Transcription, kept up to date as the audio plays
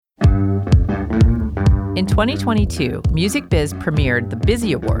In 2022, Music Biz premiered the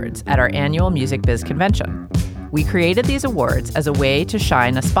Bizzy Awards at our annual Music Biz convention. We created these awards as a way to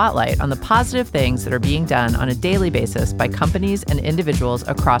shine a spotlight on the positive things that are being done on a daily basis by companies and individuals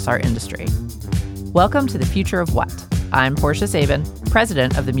across our industry. Welcome to The Future of What? I'm Portia Sabin,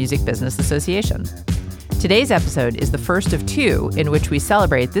 president of the Music Business Association. Today's episode is the first of two in which we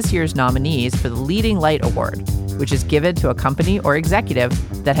celebrate this year's nominees for the Leading Light Award, which is given to a company or executive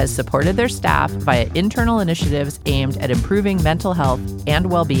that has supported their staff via internal initiatives aimed at improving mental health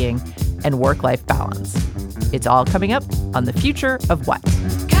and well-being and work-life balance. It's all coming up on The Future of What?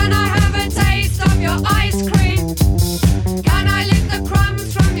 Can I have a taste of your ice cream? Can I lick the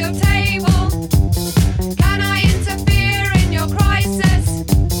crumbs from your table? Can I interfere in your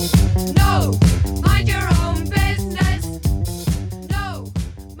crisis? No, mind your own business. No,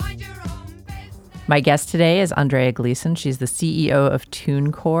 mind your own business. My guest today is Andreea Gleeson. She's the CEO of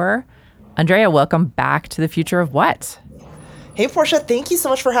TuneCore. Andreea, welcome back to The Future of What? Hey, Portia, thank you so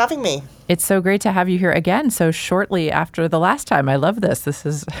much for having me. It's so great to have you here again so shortly after the last time. I love this. This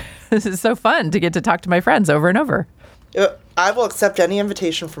is so fun to get to talk to my friends over and over. I will accept any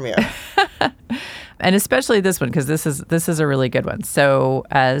invitation from you. And especially this one, because this is a really good one. So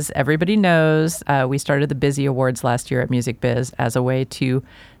as everybody knows, we started the Bizzy Awards last year at Music Biz as a way to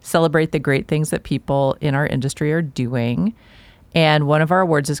celebrate the great things that people in our industry are doing. And one of our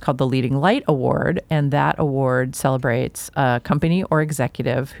awards is called the Leading Light Award, and that award celebrates a company or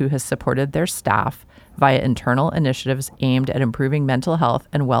executive who has supported their staff via internal initiatives aimed at improving mental health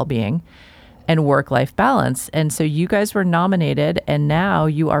and well-being and work-life balance. And so you guys were nominated, and now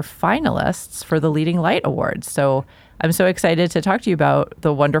you are finalists for the Leading Light Award. So I'm so excited to talk to you about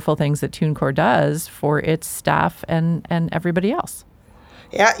the wonderful things that TuneCore does for its staff and everybody else.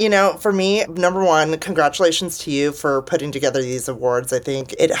 Yeah, for me, number one, congratulations to you for putting together these awards. I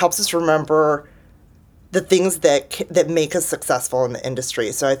think it helps us remember the things that make us successful in the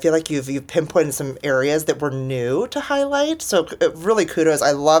industry. So I feel like you've pinpointed some areas that were new to highlight. So really kudos.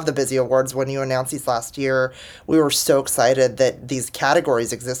 I love the Bizzy Awards. When you announced these last year, we were so excited that these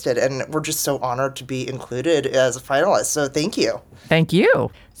categories existed, and we're just so honored to be included as a finalist. So thank you. Thank you.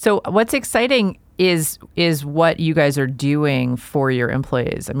 So what's exciting is what you guys are doing for your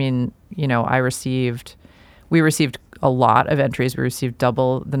employees. I mean, we received a lot of entries. We received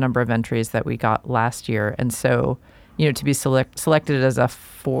double the number of entries that we got last year. And so, to be selected as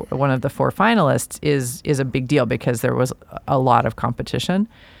one of the four finalists is a big deal because there was a lot of competition.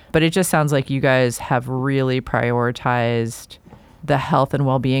 But it just sounds like you guys have really prioritized the health and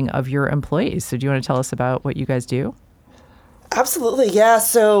well-being of your employees. So do you want to tell us about what you guys do? Absolutely, yeah.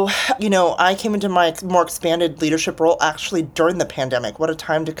 So, I came into my more expanded leadership role actually during the pandemic. What a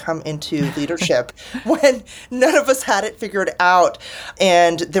time to come into leadership when none of us had it figured out.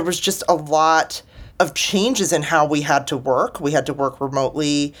 And there was just a lot of changes in how we had to work. We had to work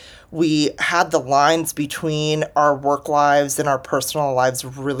remotely. We had the lines between our work lives and our personal lives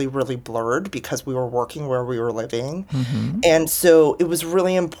really, really blurred because we were working where we were living. Mm-hmm. And so it was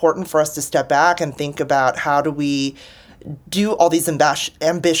really important for us to step back and think about how do we do all these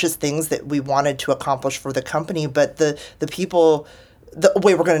ambitious things that we wanted to accomplish for the company, but the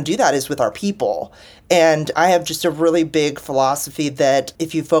way we're going to do that is with our people. And I have just a really big philosophy that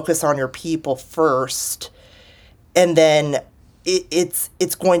if you focus on your people first, and then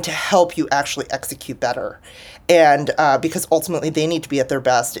it's going to help you actually execute better. And because ultimately they need to be at their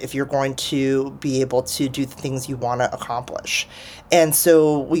best if you're going to be able to do the things you want to accomplish. And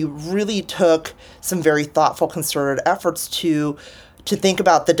so we really took some very thoughtful, concerted efforts to think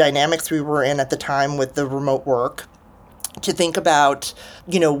about the dynamics we were in at the time with the remote work, to think about,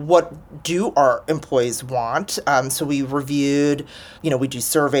 what do our employees want? So we reviewed, we do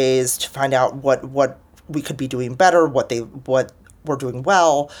surveys to find out what we could be doing better, what we're doing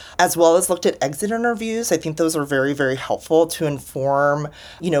well, as well as looked at exit interviews. I think those are very, very helpful to inform,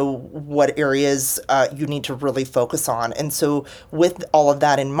 what areas you need to really focus on. And so with all of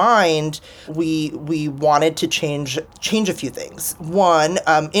that in mind, we wanted to change a few things. One,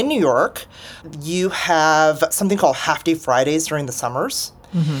 in New York, you have something called half-day Fridays during the summers.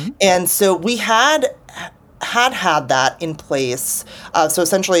 Mm-hmm. And so we had that in place. So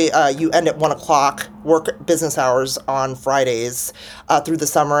essentially, you end at 1:00, work business hours on Fridays through the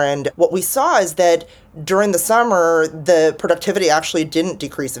summer. And what we saw is that during the summer, the productivity actually didn't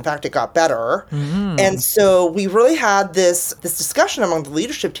decrease. In fact, it got better. Mm-hmm. And so we really had this discussion among the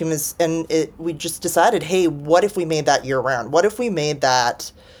leadership team, we just decided, hey, what if we made that year round? What if we made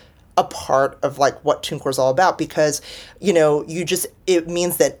that a part of like what TuneCore is all about, because, it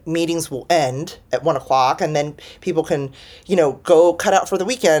means that meetings will end at 1:00 and then people can, go cut out for the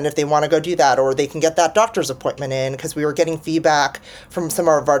weekend if they want to go do that, or they can get that doctor's appointment in, because we were getting feedback from some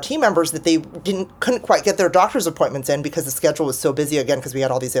of our team members that they couldn't quite get their doctor's appointments in because the schedule was so busy, again, because we had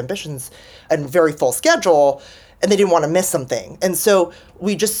all these ambitions and very full schedule, and they didn't want to miss something. And so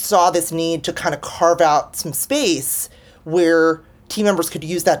we just saw this need to kind of carve out some space where team members could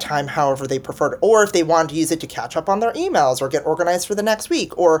use that time however they preferred, or if they wanted to use it to catch up on their emails or get organized for the next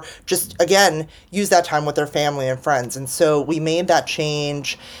week, or just, again, use that time with their family and friends. And so we made that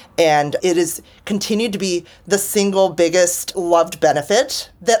change, and it has continued to be the single biggest loved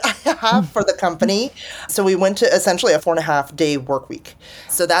benefit that I have for the company. So we went to essentially a 4.5-day work week.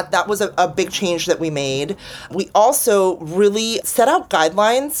 So that was a big change that we made. We also really set out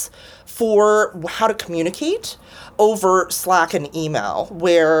guidelines for how to communicate over Slack and email,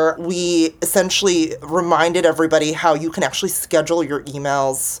 where we essentially reminded everybody how you can actually schedule your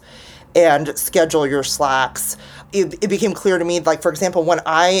emails and schedule your Slacks. It became clear to me, like, for example, when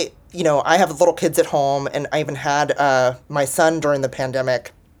I have little kids at home, and I even had my son during the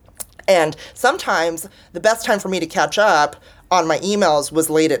pandemic, and sometimes the best time for me to catch up on my emails was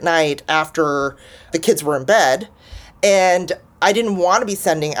late at night after the kids were in bed, and I didn't want to be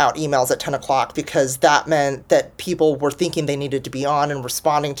sending out emails at 10 o'clock because that meant that people were thinking they needed to be on and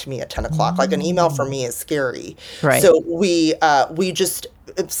responding to me at 10 o'clock. Like, an email for me is scary. Right. So we just,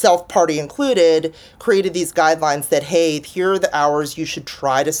 self-party included, created these guidelines that, hey, here are the hours you should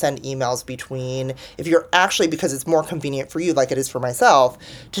try to send emails between. If you're actually, because it's more convenient for you, like it is for myself,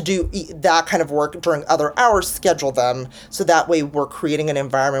 to do that kind of work during other hours, schedule them. So that way we're creating an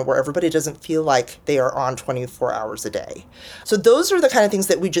environment where everybody doesn't feel like they are on 24 hours a day. So those are the kind of things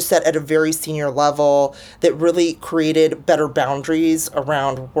that we just set at a very senior level that really created better boundaries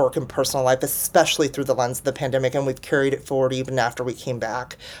around work and personal life, especially through the lens of the pandemic. And we've carried it forward even after we came back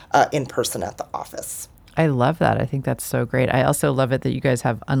in person at the office. I love that. I think that's so great. I also love it that you guys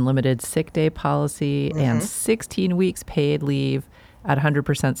have unlimited sick day policy and 16 weeks paid leave at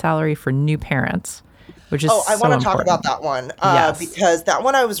 100% salary for new parents, which is I so want to talk important. about that one Yes. because that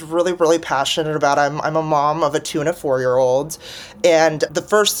one I was really, really passionate about. I'm a mom of a 2 and a 4-year-old, and the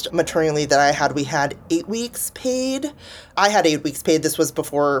first maternity leave that I had, we had 8 weeks paid. I had 8 weeks paid. This was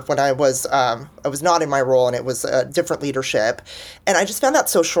before, when I was not in my role, and it was a different leadership, and I just found that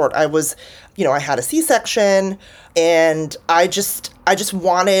so short. I was, I had a C-section, and I just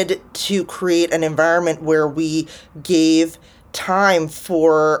wanted to create an environment where we gave time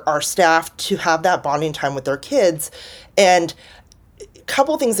for our staff to have that bonding time with their kids. And a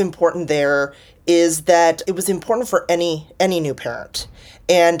couple things important there is that it was important for any new parent.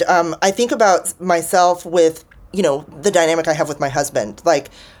 And I think about myself with, the dynamic I have with my husband. Like,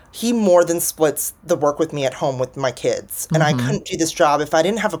 he more than splits the work with me at home with my kids. And I couldn't do this job if I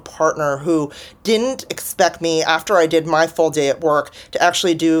didn't have a partner who didn't expect me, after I did my full day at work, to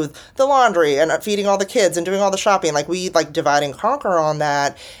actually do the laundry and feeding all the kids and doing all the shopping. Like, we divide and conquer on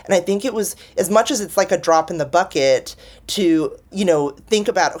that. And I think it was, as much as it's like a drop in the bucket, to, think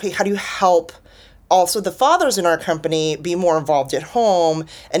about, okay, how do you help also the fathers in our company be more involved at home?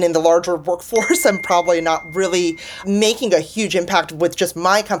 And in the larger workforce, I'm probably not really making a huge impact with just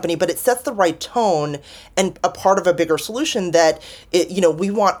my company, but it sets the right tone and a part of a bigger solution that,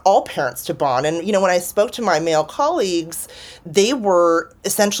 we want all parents to bond. And, when I spoke to my male colleagues, they were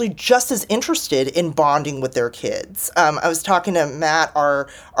essentially just as interested in bonding with their kids. I was talking to Matt, our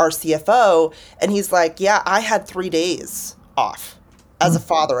CFO, and he's like, yeah, I had 3 days off as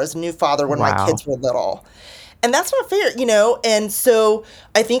a new father when my kids were little. And that's not fair, And so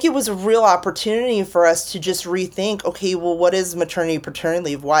I think it was a real opportunity for us to just rethink, okay, well, what is maternity, paternity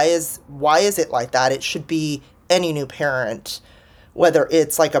leave? Why is it like that? It should be any new parent, whether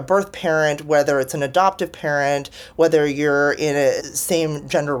it's like a birth parent, whether it's an adoptive parent, whether you're in a same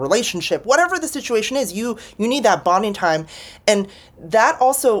gender relationship, whatever the situation is, you need that bonding time. And that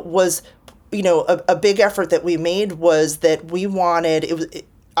also was, a big effort that we made, was that we wanted,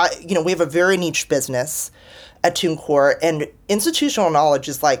 we have a very niche business at TuneCore, and institutional knowledge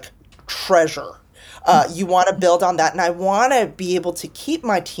is like treasure. You want to build on that. And I want to be able to keep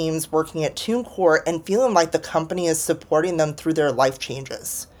my teams working at TuneCore and feeling like the company is supporting them through their life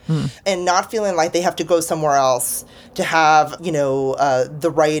changes. And not feeling like they have to go somewhere else to have,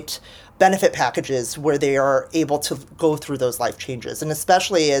 the right benefit packages where they are able to go through those life changes. And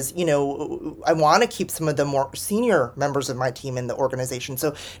especially as, I want to keep some of the more senior members of my team in the organization.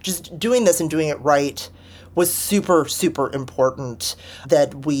 So just doing this and doing it right was super, super important,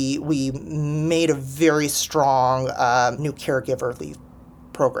 that we made a very strong new caregiver leave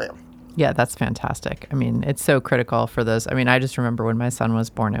program. Yeah, that's fantastic. I mean, it's so critical for those. I mean, I just remember when my son was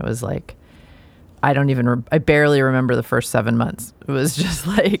born, it was like, I barely remember the first 7 months. It was just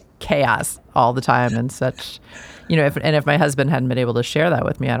like chaos all the time and such, if my husband hadn't been able to share that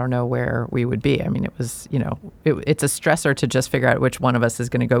with me, I don't know where we would be. I mean, it was, it's a stressor to just figure out which one of us is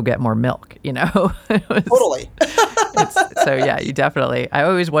going to go get more milk, Totally. So yeah, you definitely, I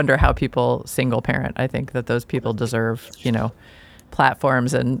always wonder how people single parent. I think that those people deserve,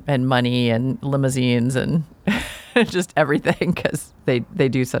 platforms and money and limousines and just everything because they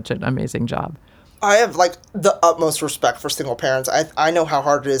do such an amazing job. I have like the utmost respect for single parents. I know how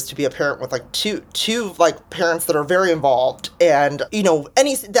hard it is to be a parent with like two like parents that are very involved, and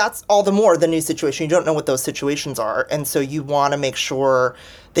that's all the more the new situation. You don't know what those situations are, and so you want to make sure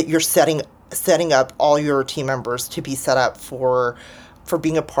that you're setting up all your team members to be set up for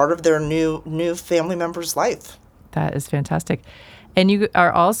being a part of their new family member's life. That is fantastic. And you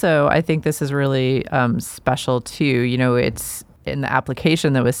are also, I think this is really special too. It's in the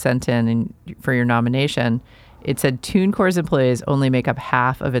application that was sent in for your nomination, it said TuneCore's employees only make up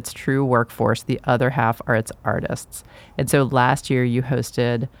half of its true workforce. The other half are its artists. And so last year you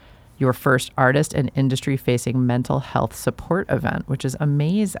hosted your first artist and industry-facing mental health support event, which is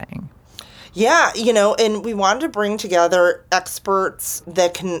amazing. Yeah, and we wanted to bring together experts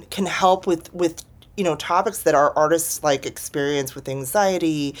that can help with topics that our artists like experience with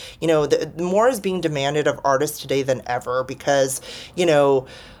anxiety. The more is being demanded of artists today than ever because,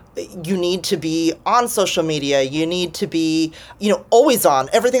 you need to be on social media. You need to be, always on.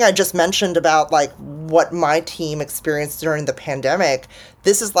 Everything I just mentioned about like what my team experienced during the pandemic,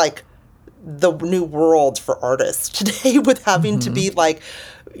 this is like the new world for artists today with having to be like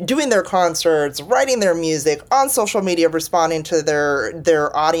doing their concerts, writing their music, on social media, responding to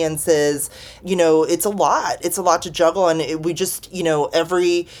their audiences. It's a lot. It's a lot to juggle. And we just,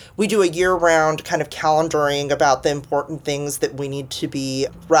 we do a year-round kind of calendaring about the important things that we need to be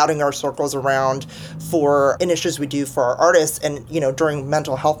routing our circles around for initiatives we do for our artists. And, during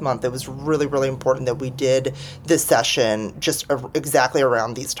Mental Health Month, it was really, really important that we did this session just exactly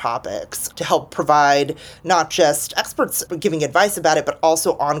around these topics to help provide not just experts giving advice about it, but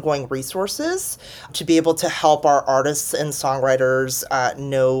also ongoing resources to be able to help our artists and songwriters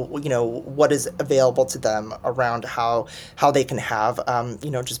know what is available to them around how they can have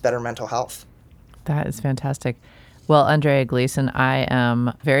just better mental health. That is fantastic. Well, Andreea Gleeson, I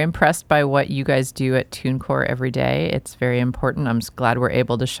am very impressed by what you guys do at TuneCore every day. It's very important. I'm just glad we're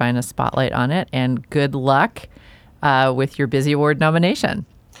able to shine a spotlight on it, and good luck with your Bizzy Award nomination.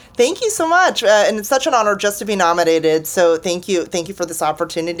 Thank you so much. And it's such an honor just to be nominated. So thank you. Thank you for this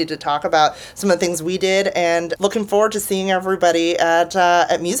opportunity to talk about some of the things we did, and looking forward to seeing everybody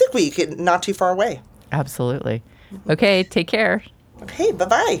at Music Week not too far away. Absolutely. Okay, take care. Okay,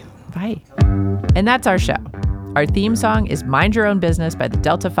 bye-bye. Bye. And that's our show. Our theme song is Mind Your Own Business by the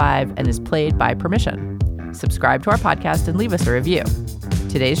Delta 5 and is played by permission. Subscribe to our podcast and leave us a review.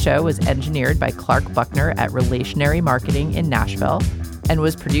 Today's show was engineered by Clark Buckner at Relationary Marketing in Nashville and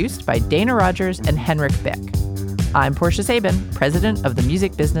was produced by Dana Rogers and Henrik Bick. I'm Portia Sabin, president of the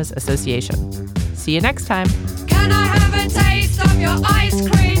Music Business Association. See you next time. Can I have a taste of your ice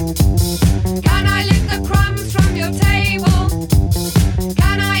cream?